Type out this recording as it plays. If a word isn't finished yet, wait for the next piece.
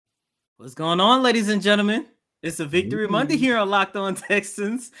What's going on, ladies and gentlemen? It's a victory Monday Mm-hmm. here on Locked On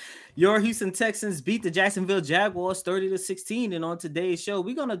Texans. Your Houston Texans beat the Jacksonville Jaguars 30-16. And on today's show,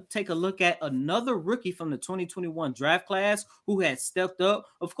 we're going to take a look at another rookie from the 2021 draft class who had stepped up.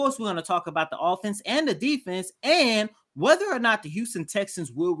 Of course, we're going to talk about the offense and the defense and whether or not the Houston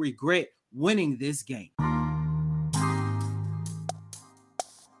Texans will regret winning this game.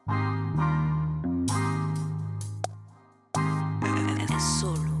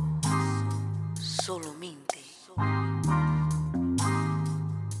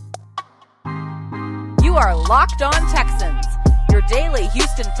 You are Locked On Texans, your daily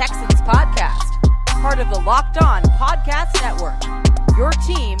Houston Texans podcast. Part of the Locked On Podcast Network, your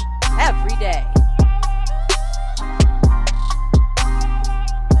team every day.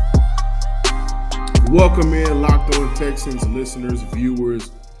 Welcome in, Locked On Texans listeners,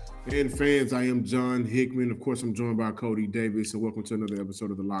 viewers, and fans. I am John Hickman. Of course, I'm joined by Cody Davis, and welcome to another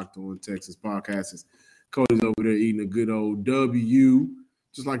episode of the Locked On Texans podcast. Cody's over there eating a good old W,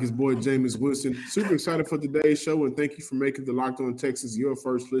 just like his boy Jameis Winston. Super excited for today's show, and thank you for making the Locked On Texans your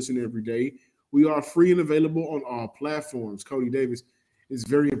first listen every day. We are free and available on all platforms. Cody Davis, it's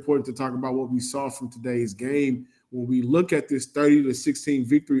very important to talk about what we saw from today's game. When we look at this 30-16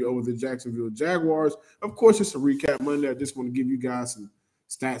 victory over the Jacksonville Jaguars, of course, it's a recap Monday. I just want to give you guys some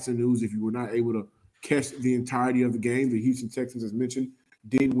stats and news if you were not able to catch the entirety of the game. The Houston Texans, as mentioned,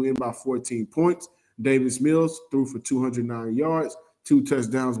 did win by 14 points. Davis Mills threw for 209 yards, 2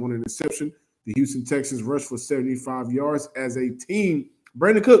 touchdowns, 1 interception. The Houston Texans rushed for 75 yards as a team.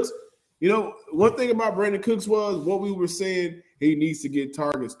 Brandin Cooks, one thing about Brandin Cooks was what we were saying, he needs to get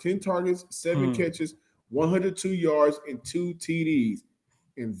targets. 10 targets, 7 catches, 102 yards, and 2 TDs.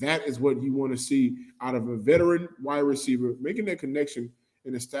 And that is what you want to see out of a veteran wide receiver, making that connection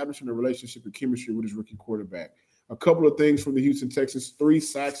and establishing a relationship and chemistry with his rookie quarterback. A couple of things from the Houston Texans: 3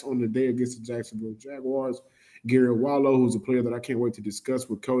 sacks on the day against the Jacksonville Jaguars. Garrett Wallow, who's a player that I can't wait to discuss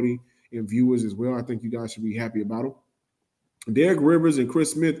with Cody and viewers as well. I think you guys should be happy about him. Derek Rivers and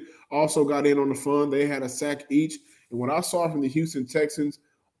Chris Smith also got in on the fun. They had a sack each. And what I saw from the Houston Texans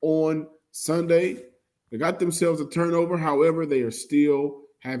on Sunday, they got themselves a turnover. However, they are still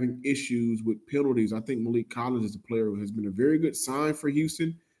having issues with penalties. I think Malik Collins is a player who has been a very good sign for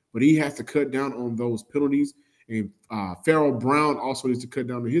Houston, but he has to cut down on those penalties. And Farrell Brown also needs to cut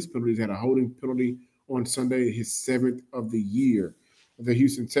down on his penalties. Had a holding penalty on Sunday, his 7th of the year. The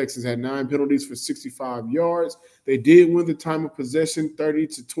Houston Texans had 9 penalties for 65 yards. They did win the time of possession,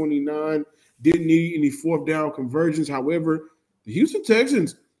 30-29. Didn't need any 4th down conversions. However, the Houston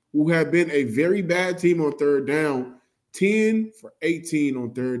Texans, who have been a very bad team on 3rd down, 10 for 18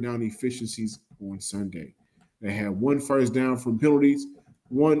 on 3rd down efficiencies on Sunday. They had 1 first down from penalties,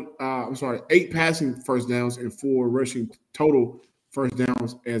 8 passing first downs and 4 rushing total first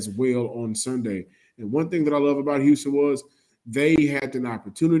downs as well on Sunday. And one thing that I love about Houston was they had an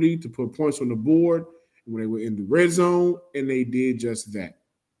opportunity to put points on the board when they were in the red zone, and they did just that.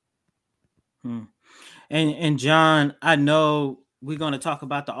 And John, I know we're going to talk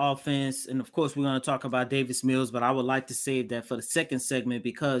about the offense, and of course, we're going to talk about Davis Mills, but I would like to save that for the second segment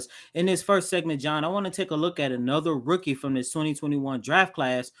because in this first segment, John, I want to take a look at another rookie from this 2021 draft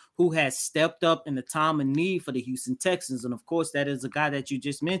class who has stepped up in the time of need for the Houston Texans. And of course, that is a guy that you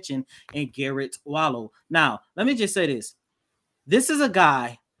just mentioned, and Garrett Wallow. Now, let me just say this. This is a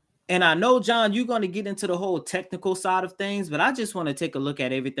guy, and I know, John, you're going to get into the whole technical side of things, but I just want to take a look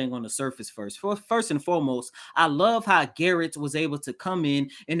at everything on the surface first. First and foremost, I love how Garrett was able to come in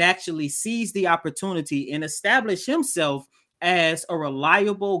and actually seize the opportunity and establish himself as a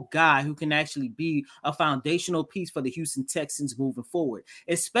reliable guy who can actually be a foundational piece for the Houston Texans moving forward,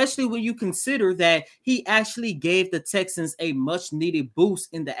 especially when you consider that he actually gave the Texans a much-needed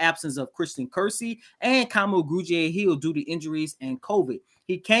boost in the absence of Christian Kersey and Kamu Grugier-Hill due to injuries and COVID.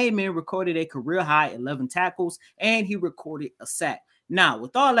 He came in, recorded a career-high 11 tackles, and he recorded a sack. Now,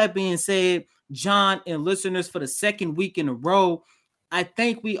 with all that being said, John and listeners, for the second week in a row, I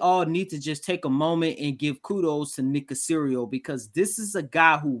think we all need to just take a moment and give kudos to Nick Caserio because this is a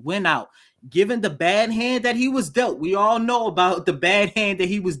guy who went out, given the bad hand that he was dealt. We all know about the bad hand that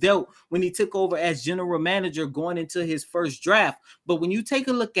he was dealt when he took over as general manager going into his first draft. But when you take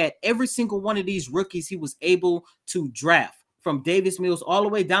a look at every single one of these rookies he was able to draft, from Davis Mills all the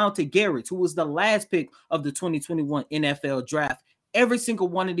way down to Garrett, who was the last pick of the 2021 NFL draft, every single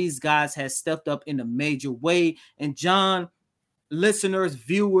one of these guys has stepped up in a major way. And John, listeners,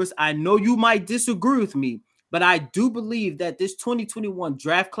 viewers, I know you might disagree with me, but I do believe that this 2021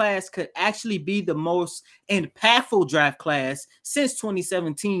 draft class could actually be the most impactful draft class since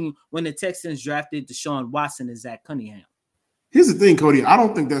 2017 when the Texans drafted Deshaun Watson and Zach Cunningham. Here's the thing, Cody. I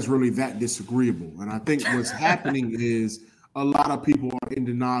don't think that's really that disagreeable. And I think what's happening is a lot of people are in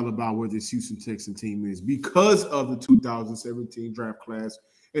denial about where this Houston Texans team is because of the 2017 draft class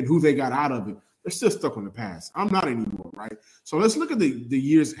and who they got out of it. They're still stuck on the past. I'm not anymore, right? So let's look at the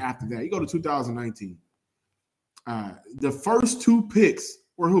years after that. You go to 2019. The first two picks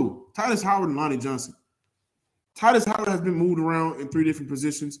were who? Tytus Howard and Lonnie Johnson. Tytus Howard has been moved around in 3 different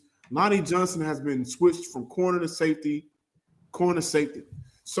positions. Lonnie Johnson has been switched from corner to safety.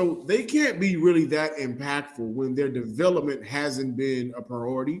 So they can't be really that impactful when their development hasn't been a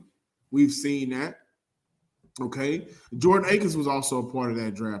priority. We've seen that. Okay. Jordan Akins was also a part of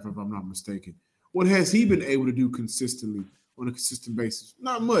that draft, if I'm not mistaken. What has he been able to do consistently on a consistent basis?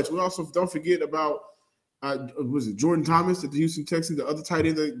 Not much. We also don't forget about was it Jordan Thomas at the Houston Texans, the other tight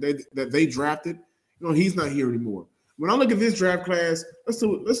end that they drafted. You know, he's not here anymore. When I look at this draft class, let's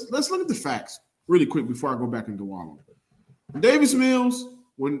look at the facts really quick before I go back into Wallow. Davis Mills,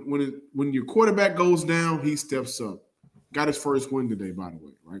 when your quarterback goes down, he steps up. Got his first win today, by the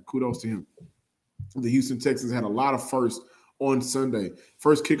way, right? Kudos to him. The Houston Texans had a lot of firsts on Sunday.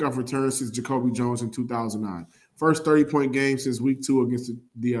 First kickoff return since Jacoby Jones in 2009. First 30-point game since week 2 against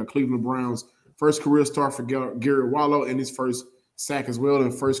the Cleveland Browns. First career start for Garrett Wallow and his first sack as well,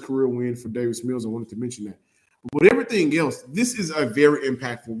 and first career win for Davis Mills. I wanted to mention that. But everything else, this is a very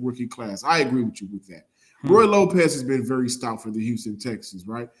impactful rookie class. I agree with you with that. Roy Lopez has been very stout for the Houston Texans,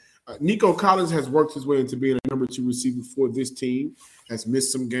 right? Nico Collins has worked his way into being a number 2 receiver for this team, has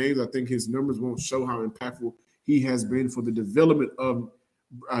missed some games. I think his numbers won't show how impactful he has been for the development of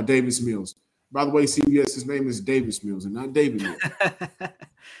Davis Mills. By the way, CBS, his name is Davis Mills and not David Mills.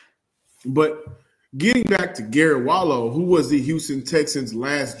 But getting back to Garrett Wallow, who was the Houston Texans'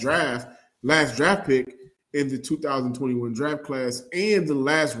 last draft pick in the 2021 draft class and the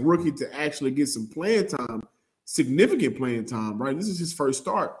last rookie to actually get some playing time, significant playing time, right? This is his first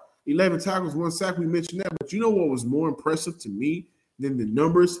start. 11 tackles, 1 sack, we mentioned that. But you know what was more impressive to me than the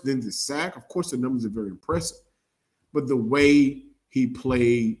numbers, than the sack? Of course, the numbers are very impressive. But the way he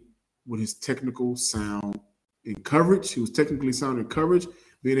played with his technical sound in coverage, he was technically sound in coverage,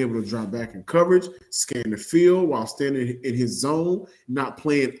 being able to drop back in coverage, scan the field while standing in his zone, not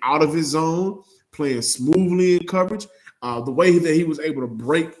playing out of his zone, playing smoothly in coverage. The way that he was able to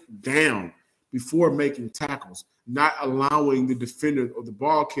break down before making tackles, not allowing the defender or the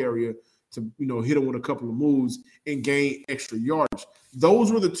ball carrier to, hit him with a couple of moves and gain extra yardage.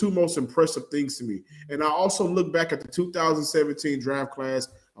 Those were the 2 most impressive things to me. And I also look back at the 2017 draft class.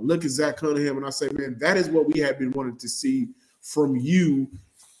 I look at Zach Cunningham and I say, man, that is what we have been wanting to see from you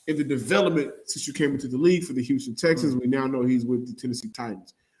in the development since you came into the league for the Houston Texans. We now know he's with the Tennessee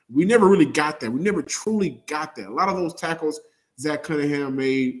Titans. We never really got that. We never truly got that. A lot of those tackles Zach Cunningham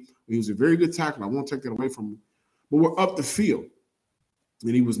made, he was a very good tackler. I won't take that away from him. But we're up the field.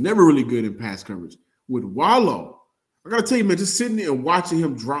 And he was never really good in pass coverage. With Wallow, I got to tell you, man, just sitting there and watching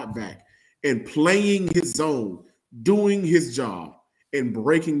him drop back and playing his zone, doing his job, and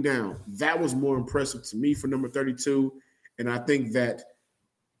breaking down, that was more impressive to me for number 32. And I think that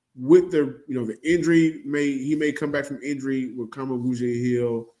with the injury, he may come back from injury with Kamabuja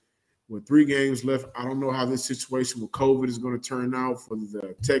Hill. With 3 games left, I don't know how this situation with COVID is going to turn out for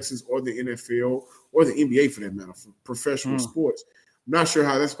the Texans or the NFL or the NBA for that matter, for professional sports. I'm not sure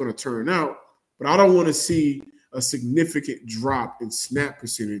how that's going to turn out, but I don't want to see a significant drop in snap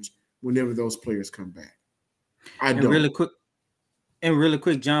percentage whenever those players come back. I don't. Really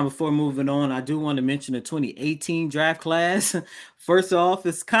quick, John, before moving on, I do want to mention the 2018 draft class. First off,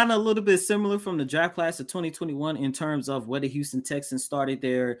 it's kind of a little bit similar from the draft class of 2021 in terms of where the Houston Texans started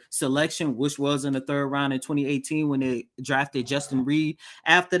their selection, which was in the 3rd round in 2018 when they drafted Justin Reed.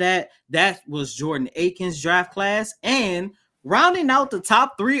 After that was Jordan Akins' draft class. And rounding out the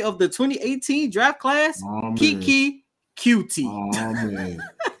top 3 of the 2018 draft class, Keke Coutee. Oh, man.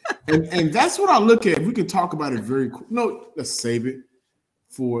 and that's what I look at. We can talk about it very quick. No, let's save it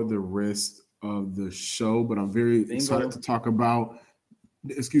for the rest of the show, but I'm very excited to talk about,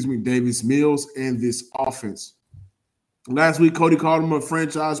 Davis Mills and this offense. Last week, Cody called him a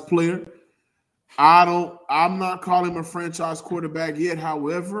franchise player. I'm not calling him a franchise quarterback yet.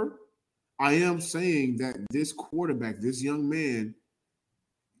 However, I am saying that this quarterback, this young man,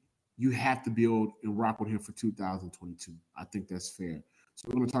 you have to build and rock with him for 2022. I think that's fair. So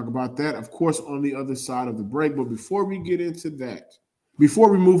we're going to talk about that, of course, on the other side of the break. But before we get into that,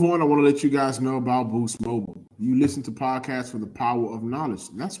 before we move on, I want to let you guys know about Boost Mobile. You listen to podcasts for the power of knowledge.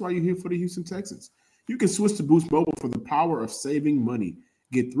 And that's why you're here for the Houston Texans. You can switch to Boost Mobile for the power of saving money.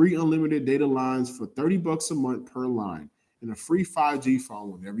 Get 3 unlimited data lines for $30 a month per line and a free 5G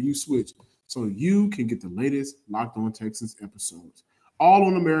phone whenever you switch. so you can get the latest Locked On Texans episodes, all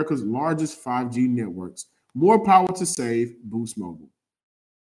on America's largest 5G networks. More power to save, Boost Mobile.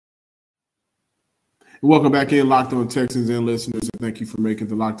 And welcome back in, Locked On Texans and listeners. And thank you for making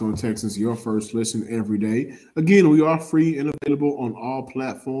the Locked On Texans your first listen every day. Again, we are free and available on all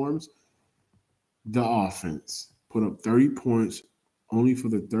platforms. The offense put up 30 points only for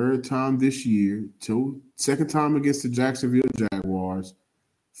the third time this year. Second time against the Jacksonville Jaguars.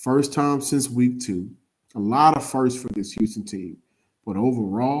 First time since week 2. A lot of firsts for this Houston team. But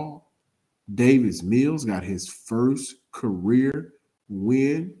overall, Davis Mills got his first career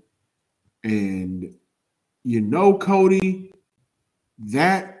win. And Cody,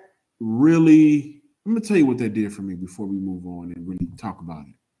 that really, I'm going to tell you what that did for me before we move on and really talk about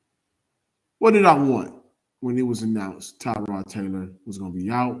it. What did I want when it was announced Tyrod Taylor was going to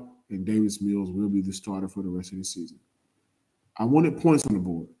be out and Davis Mills will be the starter for the rest of the season? I wanted points on the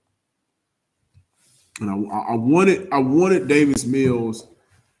board. And I wanted Davis Mills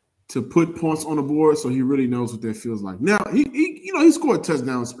to put points on the board so he really knows what that feels like. Now, he scored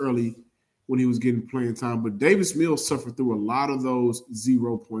touchdowns early when he was getting playing time, but Davis Mills suffered through a lot of those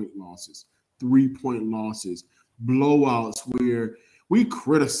 0-point losses, 3-point losses, blowouts where we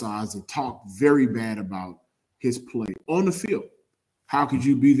criticize and talk very bad about his play on the field. How could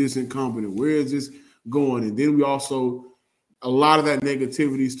you be this incompetent? Where is this going? And then we also, a lot of that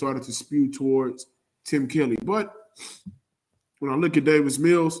negativity started to spew towards Tim Kelly. But when I look at Davis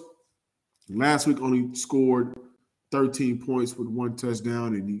Mills, last week only scored 13 points with 1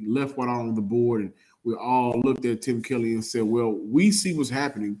 touchdown, and he left one out on the board. And we all looked at Tim Kelly and said, well, we see what's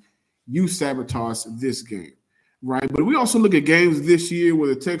happening. You sabotaged this game, right? But we also look at games this year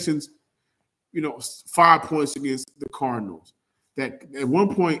where the Texans, 5 points against the Cardinals. That at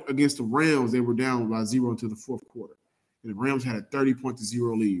one point against the Rams, they were down by 0 into the fourth quarter. And the Rams had a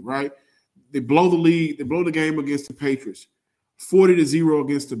 30-0 lead, right? They blow the lead. They blow the game against the Patriots, 40-0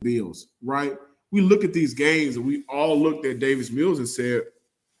 against the Bills, right? We look at these games and we all looked at Davis Mills and said,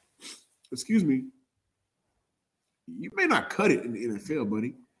 excuse me, you may not cut it in the NFL,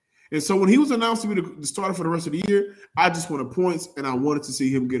 buddy. And so when he was announced to be the starter for the rest of the year, I just wanted points and I wanted to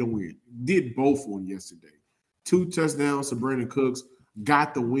see him get a win. Did both on yesterday. 2 touchdowns to Brandon Cooks,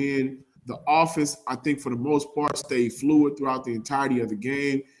 got the win. The offense, I think for the most part, stayed fluid throughout the entirety of the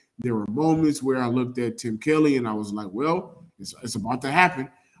game. There were moments where I looked at Tim Kelly and I was like, well, it's about to happen.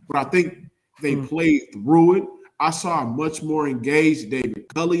 But I think they played through it. I saw a much more engaged David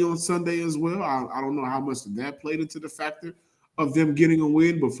Culley on Sunday as well. I don't know how much that played into the factor of them getting a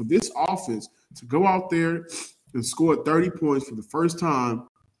win. But for this offense to go out there and score 30 points for the first time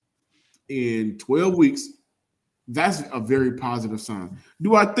in 12 weeks, that's a very positive sign.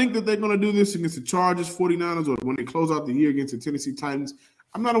 Do I think that they're going to do this against the Chargers, 49ers, or when they close out the year against the Tennessee Titans?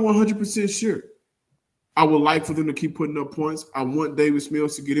 I'm not 100% sure. I would like for them to keep putting up points. I want Davis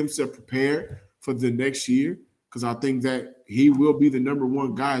Mills to get himself prepared for the next year because I think that he will be the number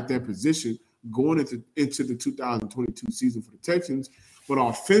one guy at that position going into the 2022 season for the Texans. But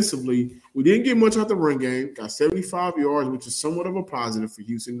offensively, we didn't get much out the run game. Got 75 yards, which is somewhat of a positive for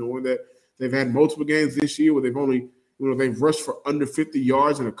Houston, knowing that they've had multiple games this year where they've only, they've rushed for under 50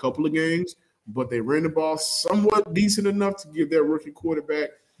 yards in a couple of games, but they ran the ball somewhat decent enough to give their rookie quarterback,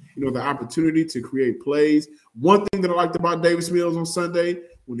 the opportunity to create plays. One thing that I liked about Davis Mills on Sunday,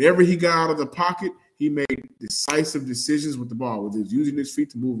 whenever he got out of the pocket, he made decisive decisions with the ball, whether he's using his feet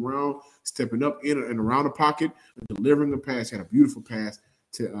to move around, stepping up in and around the pocket, and delivering a pass. He had a beautiful pass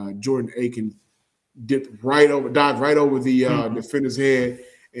to Jordan Akins, dived right over the defender's head,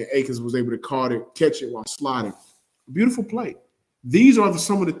 and Akins was able to catch it while sliding. Beautiful play. These are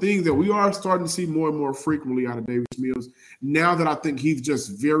some of the things that we are starting to see more and more frequently out of Davis Mills now that I think he's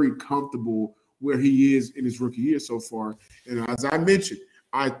just very comfortable where he is in his rookie year so far. And as I mentioned,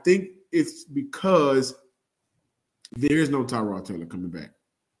 I think it's because there is no Tyrod Taylor coming back.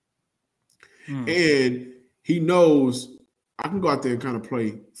 And he knows I can go out there and kind of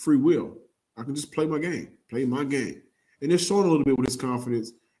play free will. I can just play my game. And it's showing a little bit with his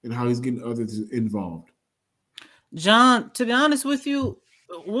confidence and how he's getting others involved. John, to be honest with you,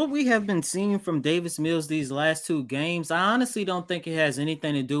 what we have been seeing from Davis Mills these last 2 games, I honestly don't think it has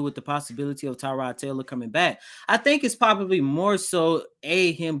anything to do with the possibility of Tyrod Taylor coming back. I think it's probably more so,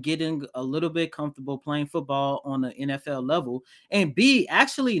 A, him getting a little bit comfortable playing football on the NFL level, and B,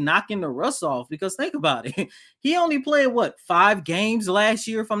 actually knocking the rust off. Because think about it. He only played, 5 games last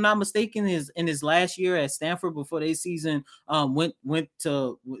year, if I'm not mistaken, in his last year at Stanford before their season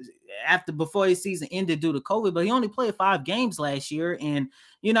before his season ended due to COVID, but he only played 5 games last year. And,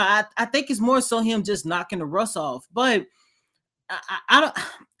 I think it's more so him just knocking the rust off. But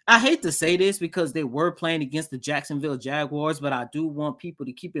I hate to say this because they were playing against the Jacksonville Jaguars, but I do want people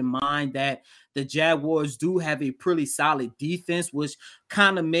to keep in mind that the Jaguars do have a pretty solid defense, which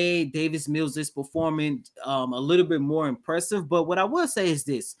kind of made Davis Mills' performance a little bit more impressive. But what I will say is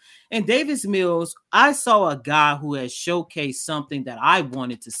this: in Davis Mills, I saw a guy who has showcased something that I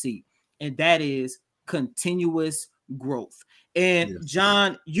wanted to see, and that is continuous growth. And Yes.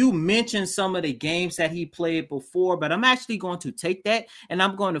 John, you mentioned some of the games that he played before, but I'm actually going to take that and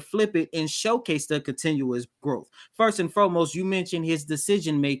I'm going to flip it and showcase the continuous growth. First and foremost, you mentioned his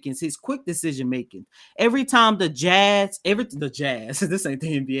decision making, his quick decision making. Every time the Jazz, this ain't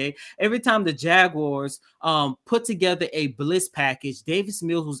the NBA. Every time the Jaguars put together a blitz package, Davis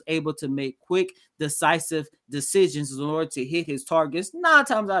Mills was able to make quick, decisive decisions in order to hit his targets. 9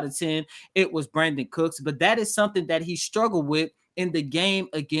 times out of 10, it was Brandon Cooks, but that is something that he struggled with in the game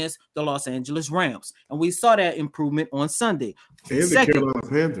against the Los Angeles Rams. And we saw that improvement on Sunday. And the Carolina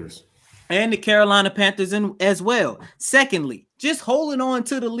Panthers. And the Carolina Panthers as well. Secondly, just holding on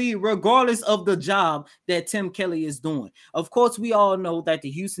to the lead regardless of the job that Tim Kelly is doing. Of course, we all know that the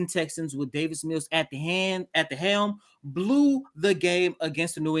Houston Texans with Davis Mills at the helm blew the game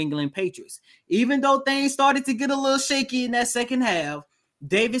against the New England Patriots. Even though things started to get a little shaky in that second half,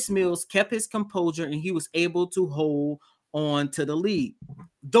 Davis Mills kept his composure and he was able to hold on to the lead.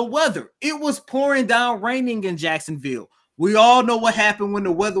 The weather, it was pouring down, raining in Jacksonville. We all know what happened when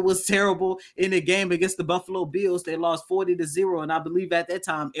the weather was terrible in the game against the Buffalo Bills. They lost 40-0, and I believe at that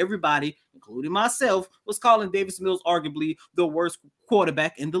time, everybody, including myself, was calling Davis Mills arguably the worst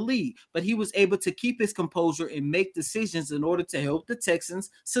quarterback in the league. But he was able to keep his composure and make decisions in order to help the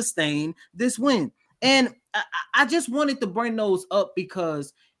Texans sustain this win. And I just wanted to bring those up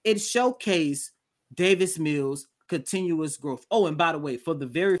because it showcased Davis Mills' continuous growth. Oh, and by the way, for the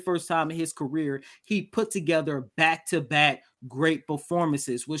very first time in his career, he put together back-to-back great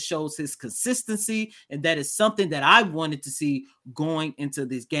performances, which shows his consistency, and that is something that I wanted to see going into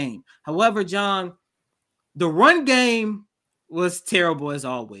this game. However, John, the run game was terrible as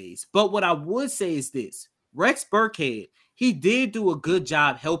always. But what I would say is this: Rex Burkhead, he did do a good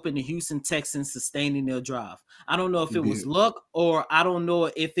job helping the Houston Texans sustaining their drive. I don't know if it was luck, or I don't know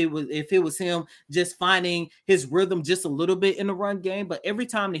if it was him just finding his rhythm just a little bit in the run game. But every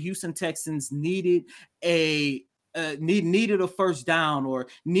time the Houston Texans needed a first down or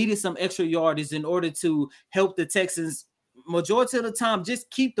needed some extra yardage in order to help the Texans majority of the time just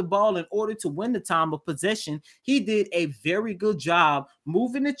keep the ball in order to win the time of possession, he did a very good job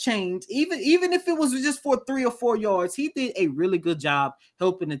moving the chains. Even if it was just for 3 or 4 yards, he did a really good job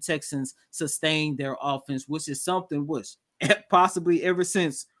helping the Texans sustain their offense, which is something which possibly ever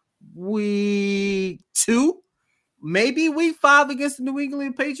since week 2, maybe week 5 against the New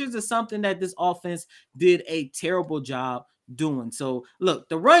England Patriots, is something that this offense did a terrible job doing. So look,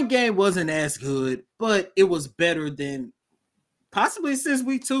 the run game wasn't as good, but it was better than possibly since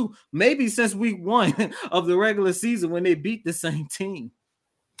week 2, maybe since week 1 of the regular season when they beat the same team.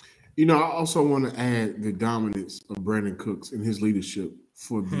 You know, I also want to add the dominance of Brandon Cooks and his leadership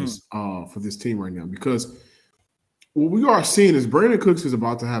for this team right now, because what we are seeing is Brandon Cooks is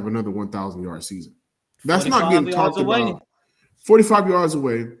about to have another 1,000-yard season. That's not getting talked about. 45 yards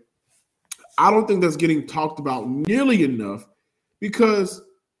away. I don't think that's getting talked about nearly enough, because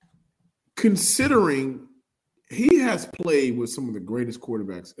considering he has played with some of the greatest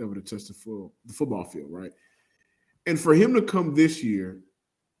quarterbacks ever to touch the football field, right? And for him to come this year,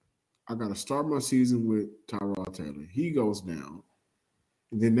 I got to start my season with Tyrod Taylor. He goes down.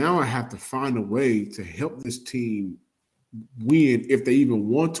 And then now I have to find a way to help this team win, if they even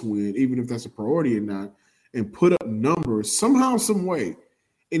want to win, even if that's a priority or not, and put up numbers somehow, some way.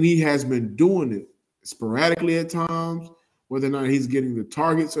 And he has been doing it sporadically at times, whether or not he's getting the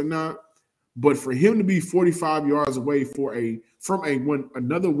targets or not. But for him to be 45 yards away from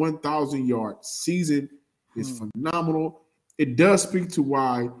another 1,000-yard season is phenomenal. It does speak to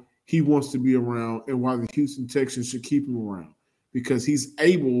why he wants to be around and why the Houston Texans should keep him around, because he's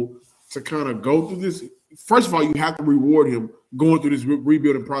able to kind of go through this. First of all, you have to reward him going through this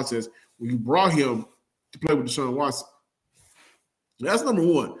rebuilding process. When you brought him to play with Deshaun Watson, that's number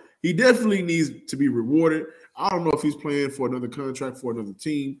one. He definitely needs to be rewarded. I don't know if he's playing for another contract for another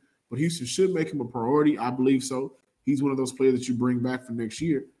team, but Houston should make him a priority. I believe so. He's one of those players that you bring back for next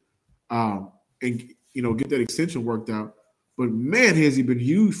year, and get that extension worked out. But man, has he been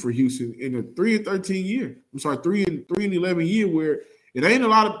huge for Houston in a 3-13 year. I'm sorry, 3-11 year, where it ain't a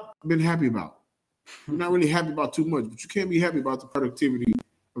lot of been happy about. You're not really happy about too much, but you can't be happy about the productivity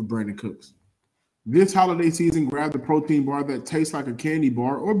of Brandon Cooks. This holiday season, grab the protein bar that tastes like a candy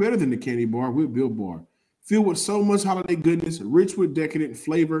bar or better than the candy bar with Built Bar. Filled with so much holiday goodness, rich with decadent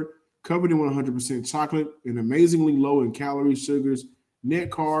flavor, covered in 100% chocolate, and amazingly low in calories, sugars, net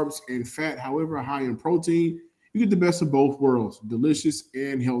carbs, and fat, however high in protein, you get the best of both worlds, delicious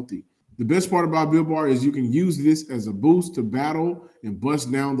and healthy. The best part about Built Bar is you can use this as a boost to battle and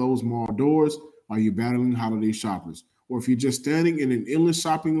bust down those mall doors while you're battling holiday shoppers. Or if you're just standing in an endless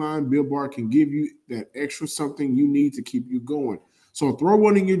shopping line, Built Bar can give you that extra something you need to keep you going. So throw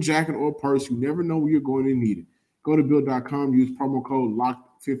one in your jacket or purse. You never know where you're going to need it. Go to Built.com, use promo code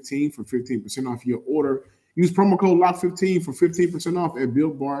LOCK15 for 15% off your order. Use promo code LOCK15 for 15% off at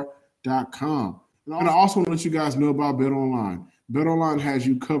BuiltBar.com. And I also want to let you guys know about BetOnline. BetOnline has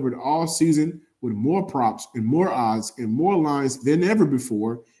you covered all season with more props and more odds and more lines than ever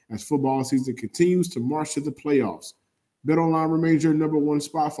before as football season continues to march to the playoffs. BetOnline remains your number one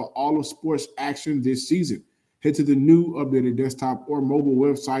spot for all of sports action this season. Head to the new updated desktop or mobile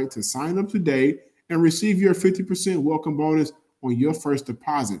website to sign up today and receive your 50% welcome bonus on your first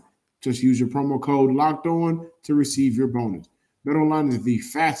deposit. Just use your promo code LOCKEDON to receive your bonus. BetOnline is the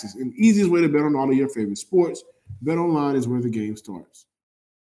fastest and easiest way to bet on all of your favorite sports. BetOnline is where the game starts.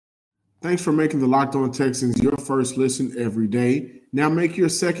 Thanks for making the Locked On Texans your first listen every day. Now make your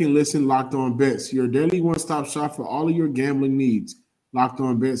second listen Locked On Bets, your daily one-stop shop for all of your gambling needs. Locked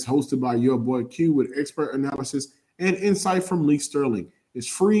On Bets, hosted by your boy Q with expert analysis and insight from Lee Sterling. It's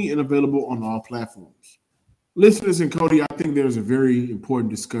free and available on all platforms. Listeners and Cody, I think there's a very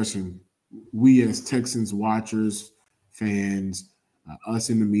important discussion we as Texans watchers, fans, us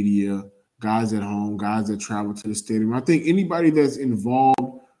in the media, guys at home, guys that travel to the stadium. I think anybody that's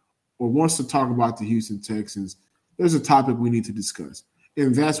involved or wants to talk about the Houston Texans, there's a topic we need to discuss.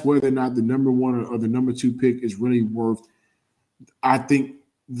 And that's whether or not the number one or the number two pick is really worth, I think,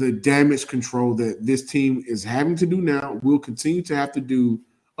 the damage control that this team is having to do now, will continue to have to do,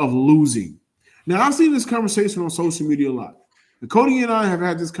 of losing. Now, I've seen this conversation on social media a lot. And Cody and I have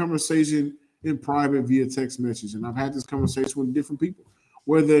had this conversation in private via text message, and I've had this conversation with different people,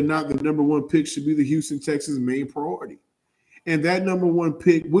 whether or not the number one pick should be the Houston Texans' main priority. And that number one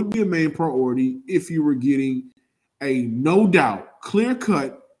pick would be a main priority if you were getting a no doubt, clear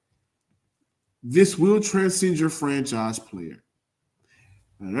cut, this will transcend your franchise player.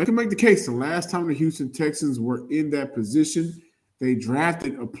 And I can make the case the last time the Houston Texans were in that position, they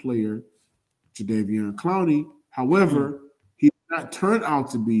drafted a player, Jadeveon Clowney. However, he did not turn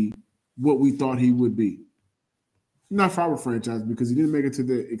out to be what we thought he would be. Not for our franchise because he didn't make it to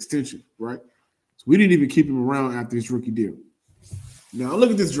the extension, right? So we didn't even keep him around after his rookie deal. Now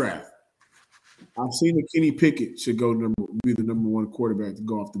look at this draft. I've seen that Kenny Pickett should be the number one quarterback to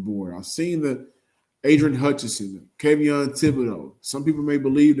go off the board. I've seen the Adrian Hutchinson, Kayvon Thibodeau. Some people may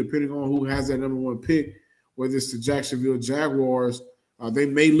believe, depending on who has that number one pick, whether it's the Jacksonville Jaguars, they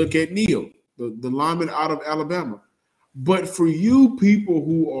may look at Neal, the lineman out of Alabama. But for you people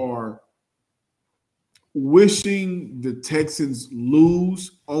who are wishing the Texans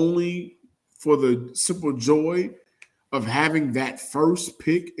lose only for the simple joy of having that first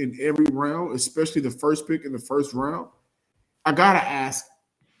pick in every round, especially the first pick in the first round, I got to ask,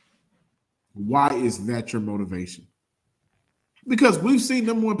 why is that your motivation? Because we've seen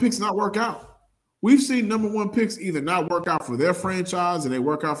number one picks not work out. We've seen number one picks either not work out for their franchise and they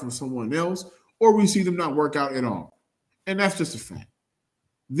work out for someone else, or we see them not work out at all. And that's just a fact.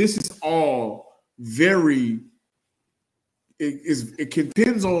 This is all it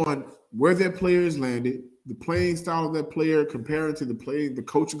depends on where that player is landed, the playing style of that player compared to the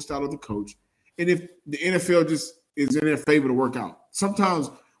coaching style of the coach, and if the NFL just is in their favor to work out. Sometimes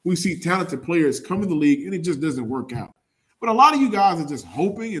we see talented players come in the league and it just doesn't work out. But a lot of you guys are just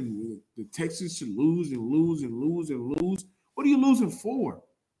hoping and the Texans should lose and lose and lose and lose. What are you losing for?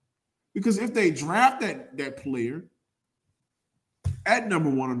 Because if they draft that player at number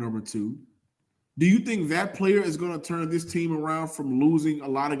one or number two, do you think that player is going to turn this team around from losing a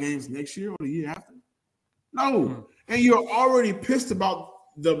lot of games next year or the year after? No. And you're already pissed about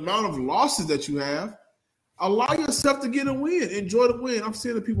the amount of losses that you have. Allow yourself to get a win. Enjoy the win. I'm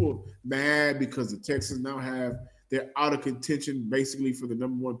seeing the people mad because the Texans now they're out of contention basically for the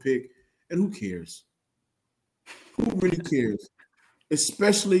number one pick. And who cares? Who really cares?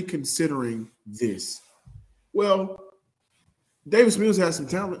 Especially considering this. Well, Davis Mills has some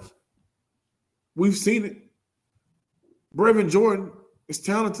talent. We've seen it. Brevin Jordan is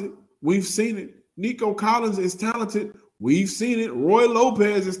talented. We've seen it. Nico Collins is talented. We've seen it. Roy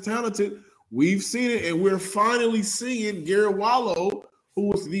Lopez is talented. We've seen it. And we're finally seeing Garrett Wallow, who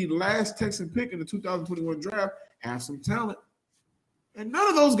was the last Texan pick in the 2021 draft, have some talent. And none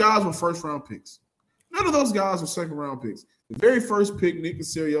of those guys were first-round picks. None of those guys were second-round picks. The very first pick Nick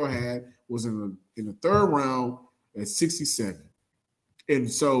Caserio had was in the third round at 67. And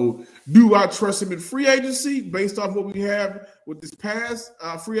so, do I trust him in free agency based off what we have with this past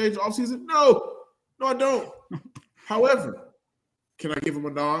free agent offseason? No, I don't. However, can I give him a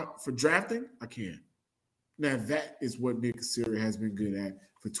nod for drafting? I can. Now, that is what Nick Caserio has been good at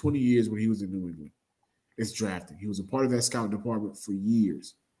for 20 years when he was in New England. It's drafting. He was a part of that scout department for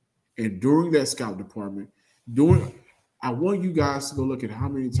years. And during that scout department, I want you guys to go look at how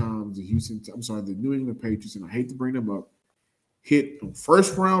many times the New England Patriots, and I hate to bring them up, hit on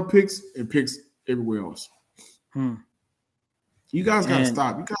first round picks and picks everywhere else. You guys gotta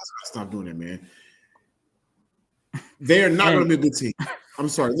stop. You guys gotta stop doing that, man. They are not going to be a good team. I'm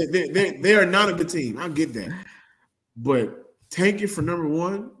sorry. They are not a good team. I get that. But tanking for number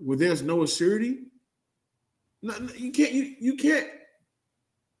one where there's no assurity, no, you can't.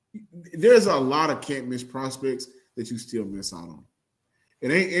 There's a lot of can't miss prospects that you still miss out on.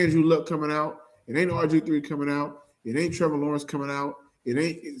 It ain't Andrew Luck coming out. It ain't RG3 coming out. It ain't Trevor Lawrence coming out.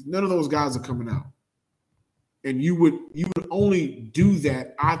 None of those guys are coming out. And you would only do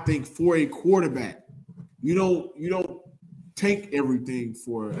that, I think, for a quarterback. You don't tank everything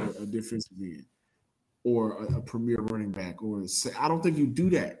for a defensive end or a premier running back. I don't think you do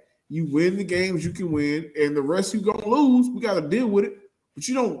that. You win the games you can win, and the rest you gonna lose. We got to deal with it. But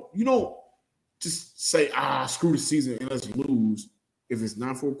you don't just say screw the season and let's lose if it's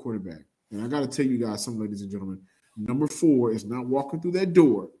not for a quarterback. And I got to tell you guys something, ladies and gentlemen. Number 4 is not walking through that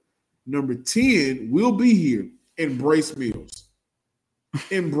door. Number 10 will be here. Embrace Mills.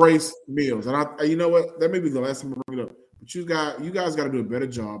 Embrace Mills. And you know what? That may be the last time I bring it up. But you guys got to do a better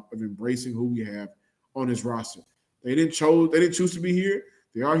job of embracing who we have on this roster. They didn't choose to be here.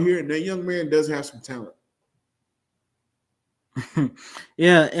 They are here, and that young man does have some talent.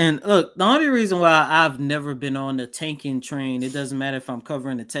 Yeah, and look, the only reason why I've never been on the tanking train, it doesn't matter if I'm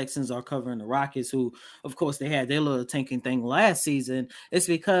covering the Texans or covering the Rockets, who, of course, they had their little tanking thing last season, it's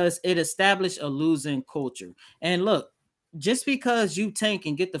because it established a losing culture. And look, just because you tank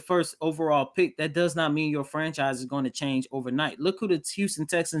and get the first overall pick, that does not mean your franchise is going to change overnight. Look who the Houston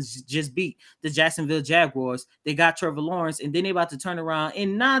Texans just beat, the Jacksonville Jaguars. They got Trevor Lawrence, and then they're about to turn around.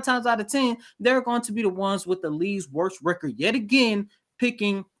 And 9 times out of 10, they're going to be the ones with the league's worst record yet again,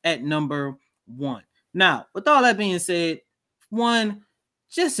 picking at number 1. Now, with all that being said,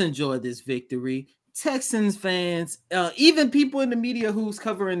 just enjoy this victory. Texans fans, even people in the media who's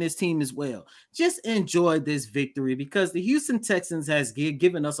covering this team as well, just enjoy this victory because the Houston Texans has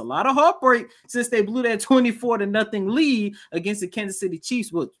given us a lot of heartbreak since they blew that 24-0 lead against the Kansas City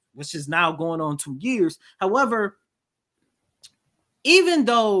Chiefs, which is now going on 2 years. However, even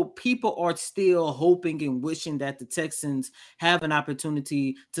though people are still hoping and wishing that the Texans have an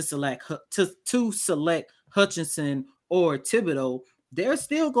opportunity to select Hutchinson or Thibodeau, they're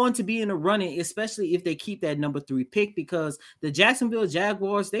still going to be in the running, especially if they keep that number 3 pick, because the Jacksonville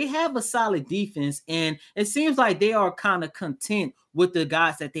Jaguars, they have a solid defense, and it seems like they are kind of content with the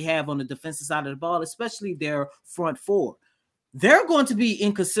guys that they have on the defensive side of the ball, especially their front 4. They're going to be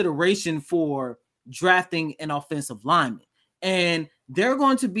in consideration for drafting an offensive lineman, and they're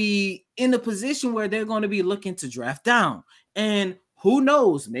going to be in a position where they're going to be looking to draft down. And who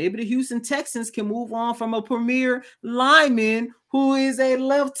knows? Maybe the Houston Texans can move on from a premier lineman who is a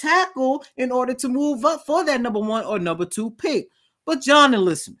left tackle in order to move up for that number 1 or number 2 pick. But John and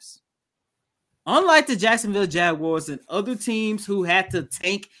listeners, unlike the Jacksonville Jaguars and other teams who had to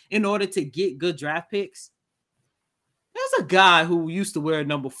tank in order to get good draft picks, there's a guy who used to wear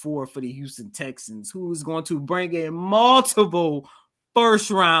number 4 for the Houston Texans who is going to bring in multiple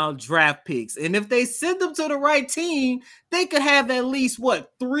first-round draft picks. And if they send them to the right team, they could have at least,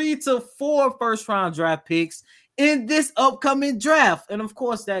 3 to 4 first-round draft picks in this upcoming draft. And, of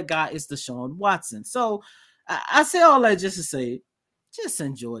course, that guy is Deshaun Watson. So I say all that just to say, just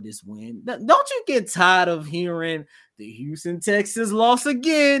enjoy this win. Don't you get tired of hearing the Houston Texans lost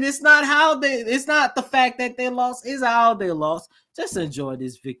again. It's not the fact that they lost, it's how they lost. Just enjoy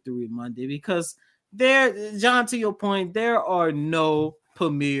this victory Monday because John, to your point, there are no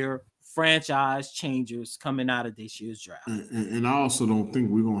premier franchise changers coming out of this year's draft. And I also don't think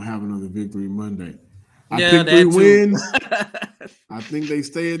we're going to have another victory Monday. I picked 3 wins. I think they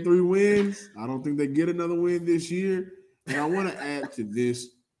stay at 3 wins. I don't think they get another win this year. And I want to add to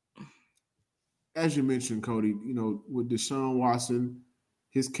this, as you mentioned, Cody, with Deshaun Watson,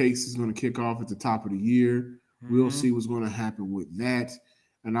 his case is going to kick off at the top of the year. Mm-hmm. We'll see what's going to happen with that.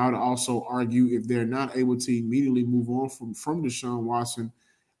 And I would also argue if they're not able to immediately move on from Deshaun Watson,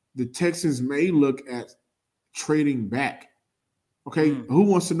 the Texans may look at trading back. Okay, Who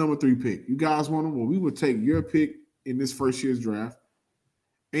wants the number 3 pick? You guys want him? Well, we would take your pick in this first year's draft,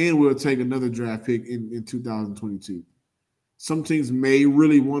 and we'll take another draft pick in 2022. Some teams may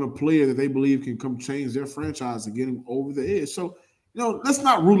really want a player that they believe can come change their franchise and get them over the edge. So, let's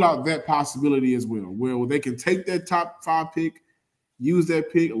not rule out that possibility as well, where they can take that top 5 pick, use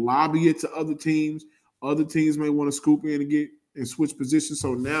that pick, lobby it to other teams. Other teams may want to scoop in and switch positions.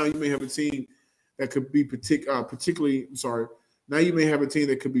 So now you may have a team that could be now you may have a team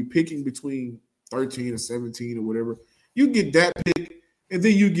that could be picking between 13 and 17 or whatever. You get that pick, and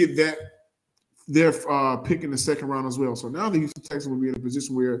then you get their pick in the second round as well. So now the Houston Texans will be in a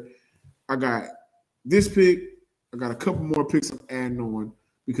position where I got this pick, I got a couple more picks I'm adding on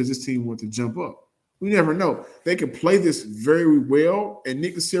because this team wants to jump up. We never know. They can play this very well, and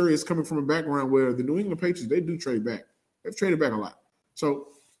Nick Caserio is coming from a background where the New England Patriots, they do trade back. They've traded back a lot. So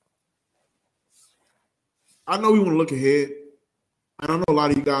I know we want to look ahead. And I know a lot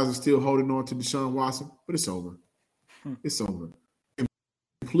of you guys are still holding on to Deshaun Watson, but it's over. It's over. And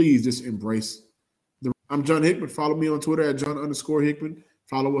please just embrace I'm John Hickman. Follow me on Twitter at John_Hickman.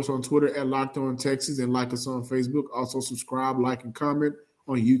 Follow us on Twitter at Locked On Texans and like us on Facebook. Also subscribe, like, and comment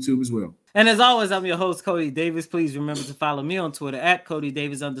on YouTube as well. And as always, I'm your host, Cody Davis. Please remember to follow me on Twitter at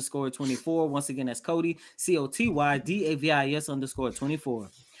CodyDavis_24. Once again, that's Cody, COTYDAVIS _24.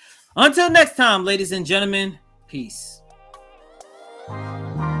 Until next time, ladies and gentlemen, peace.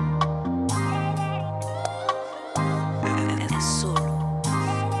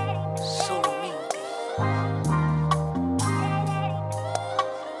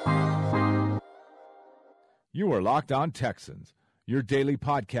 You are Locked On Texans, your daily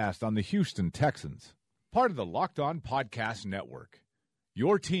podcast on the Houston Texans. Part of the Locked On Podcast Network.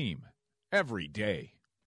 Your team every day.